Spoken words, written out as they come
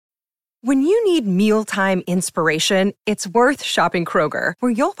When you need mealtime inspiration, it's worth shopping Kroger,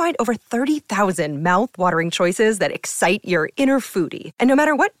 where you'll find over 30,000 mouth-watering choices that excite your inner foodie. And no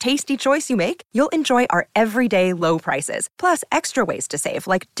matter what tasty choice you make, you'll enjoy our everyday low prices, plus extra ways to save,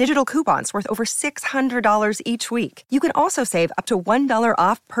 like digital coupons worth over $600 each week. You can also save up to $1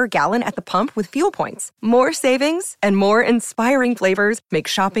 off per gallon at the pump with fuel points. More savings and more inspiring flavors make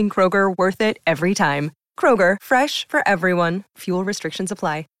shopping Kroger worth it every time. Kroger, fresh for everyone. Fuel restrictions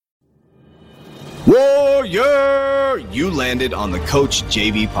apply. Warrior! You landed on the Coach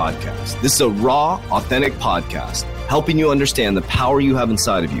JV podcast. This is a raw, authentic podcast helping you understand the power you have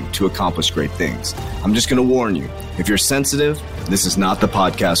inside of you to accomplish great things. I'm just going to warn you, if you're sensitive, this is not the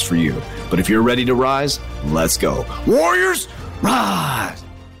podcast for you. But if you're ready to rise, let's go. Warriors, rise!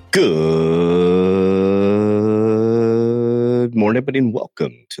 Good morning, everybody, and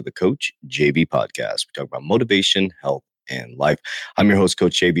welcome to the Coach JV podcast. We talk about motivation, health, and life. I'm your host,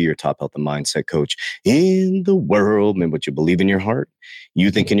 Coach JV, your top health and mindset coach in the world. Man, what you believe in your heart,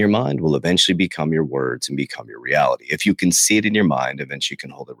 you think in your mind will eventually become your words and become your reality. If you can see it in your mind, eventually you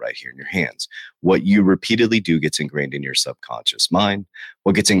can hold it right here in your hands. What you repeatedly do gets ingrained in your subconscious mind.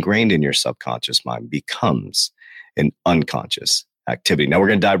 What gets ingrained in your subconscious mind becomes an unconscious activity. Now we're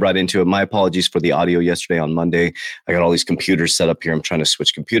going to dive right into it. My apologies for the audio yesterday on Monday. I got all these computers set up here. I'm trying to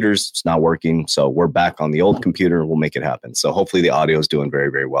switch computers. It's not working. So we're back on the old computer. We'll make it happen. So hopefully the audio is doing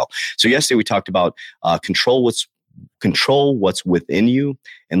very, very well. So yesterday we talked about control what's within you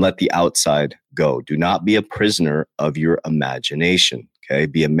and let the outside go. Do not be a prisoner of your imagination. Okay.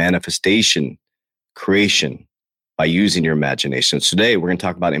 Be a manifestation creation by using your imagination. So today we're going to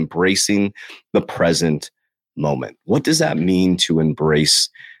talk about embracing the present moment. What does that mean to embrace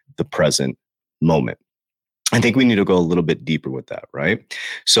the present moment? I think we need to go a little bit deeper with that, right?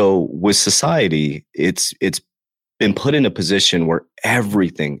 So with society, it's been put in a position where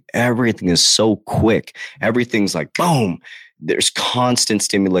everything is so quick. Everything's like, boom. There's constant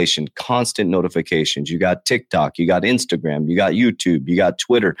stimulation, constant notifications. You got TikTok, you got Instagram, you got YouTube, you got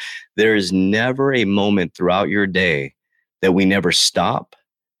Twitter. There is never a moment throughout your day that we never stop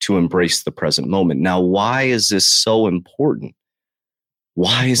to embrace the present moment. Now, why is this so important?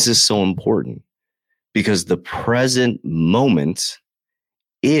 Why is this so important? Because the present moment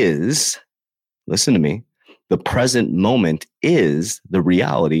is, listen to me, the present moment is the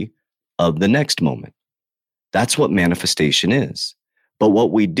reality of the next moment. That's what manifestation is. But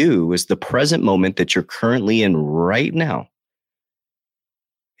what we do is the present moment that you're currently in right now.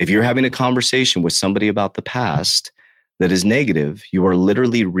 If you're having a conversation with somebody about the past that is negative, you are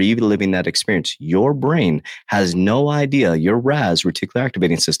literally reliving that experience. Your brain has no idea, your RAS, reticular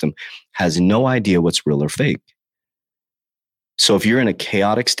activating system, has no idea what's real or fake. So if you're in a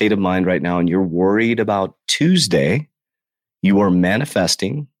chaotic state of mind right now and you're worried about Tuesday, you are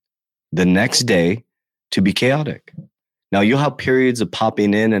manifesting the next day to be chaotic. Now you'll have periods of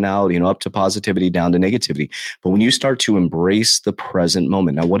popping in and out, up to positivity, down to negativity. But when you start to embrace the present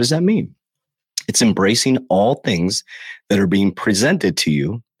moment, now what does that mean? It's embracing all things that are being presented to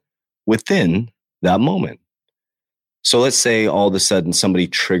you within that moment. So let's say all of a sudden somebody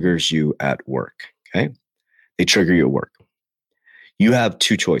triggers you at work, okay? They trigger you at work. You have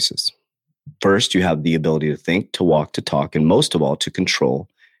two choices. First, you have the ability to think, to walk, to talk, and most of all, to control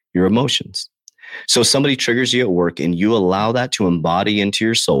your emotions. So somebody triggers you at work and you allow that to embody into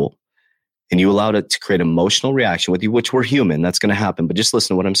your soul and you allow it to create emotional reaction with you, which we're human, that's going to happen, but just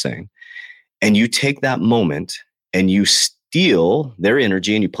listen to what I'm saying. And you take that moment and you steal their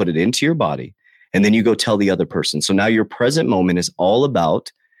energy and you put it into your body. And then you go tell the other person. So now your present moment is all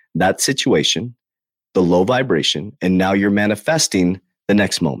about that situation, the low vibration, and now you're manifesting the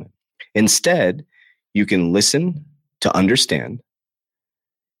next moment. Instead, you can listen to understand.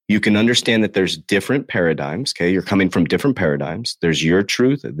 You can understand that there's different paradigms, okay? You're coming from different paradigms. There's your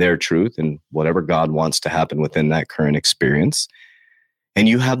truth, their truth, and whatever God wants to happen within that current experience. And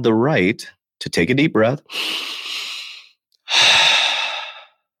you have the right to take a deep breath,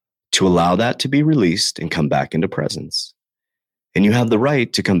 to allow that to be released and come back into presence. And you have the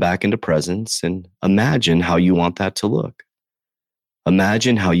right to come back into presence and imagine how you want that to look.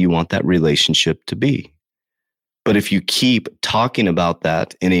 Imagine how you want that relationship to be. But if you keep talking about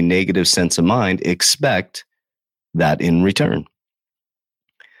that in a negative sense of mind, expect that in return.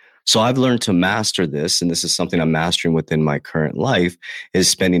 So I've learned to master this, and this is something I'm mastering within my current life, is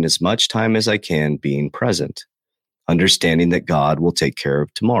spending as much time as I can being present, understanding that God will take care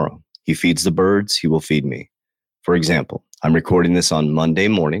of tomorrow. He feeds the birds, he will feed me. For example, I'm recording this on Monday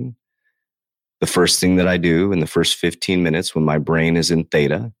morning. The first thing that I do in the first 15 minutes when my brain is in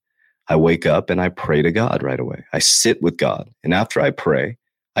theta, I wake up and I pray to God right away. I sit with God. And after I pray,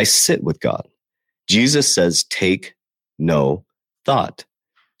 I sit with God. Jesus says, take no thought.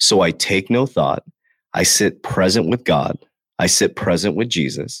 So I take no thought. I sit present with God. I sit present with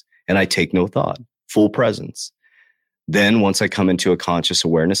Jesus, and I take no thought, full presence. Then once I come into a conscious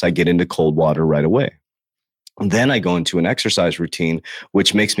awareness, I get into cold water right away. And then I go into an exercise routine,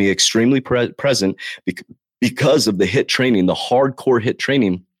 which makes me extremely present because of the HIIT training, the hardcore HIIT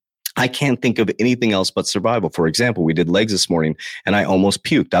training. I can't think of anything else but survival. For example, we did legs this morning and I almost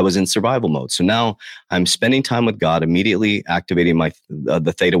puked. I was in survival mode. So now I'm spending time with God, immediately activating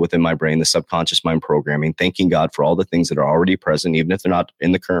the theta within my brain, the subconscious mind programming, thanking God for all the things that are already present, even if they're not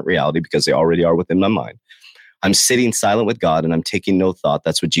in the current reality, because they already are within my mind. I'm sitting silent with God and I'm taking no thought.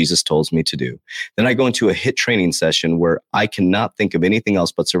 That's what Jesus tells me to do. Then I go into a HIIT training session where I cannot think of anything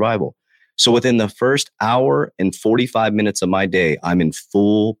else but survival. So within the first hour and 45 minutes of my day, I'm in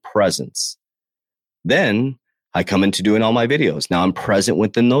full presence. Then I come into doing all my videos. Now I'm present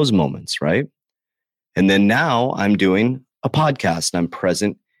within those moments, right? And then now I'm doing a podcast and I'm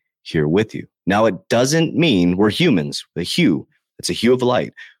present here with you. Now it doesn't mean we're humans. The hue, it's a hue of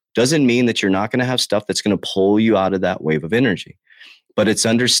light. Doesn't mean that you're not going to have stuff that's going to pull you out of that wave of energy. But it's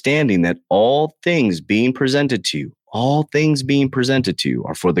understanding that all things being presented to you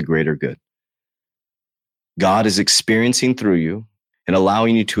are for the greater good. God is experiencing through you and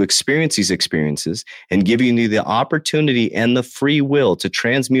allowing you to experience these experiences and giving you the opportunity and the free will to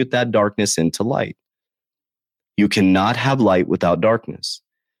transmute that darkness into light. You cannot have light without darkness.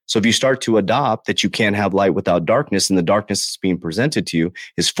 So if you start to adopt that you can't have light without darkness and the darkness that's being presented to you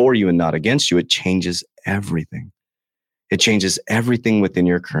is for you and not against you, it changes everything. It changes everything within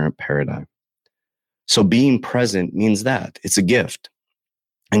your current paradigm. So being present means that it's a gift.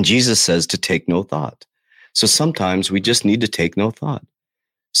 And Jesus says to take no thought. So sometimes we just need to take no thought.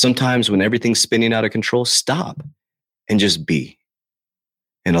 Sometimes when everything's spinning out of control, stop and just be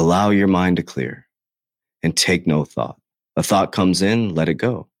and allow your mind to clear and take no thought. A thought comes in, let it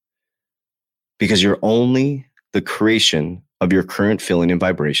go. Because you're only the creation of your current feeling and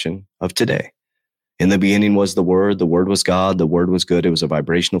vibration of today. In the beginning was the Word was God, the Word was good. It was a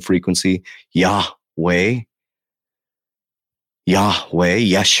vibrational frequency. Yahweh,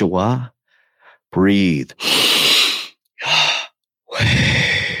 Yeshua. Breathe.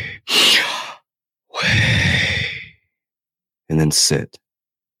 And then sit.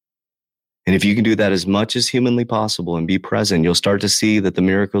 And if you can do that as much as humanly possible and be present, you'll start to see that the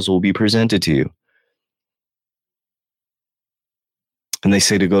miracles will be presented to you. And they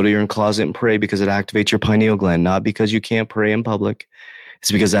say to go to your closet and pray because it activates your pineal gland, not because you can't pray in public.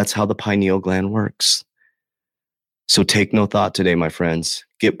 It's because that's how the pineal gland works. So take no thought today, my friends.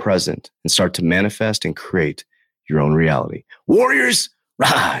 Get present and start to manifest and create your own reality. Warriors,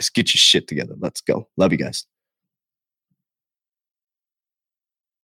 rise, get your shit together. Let's go. Love you guys.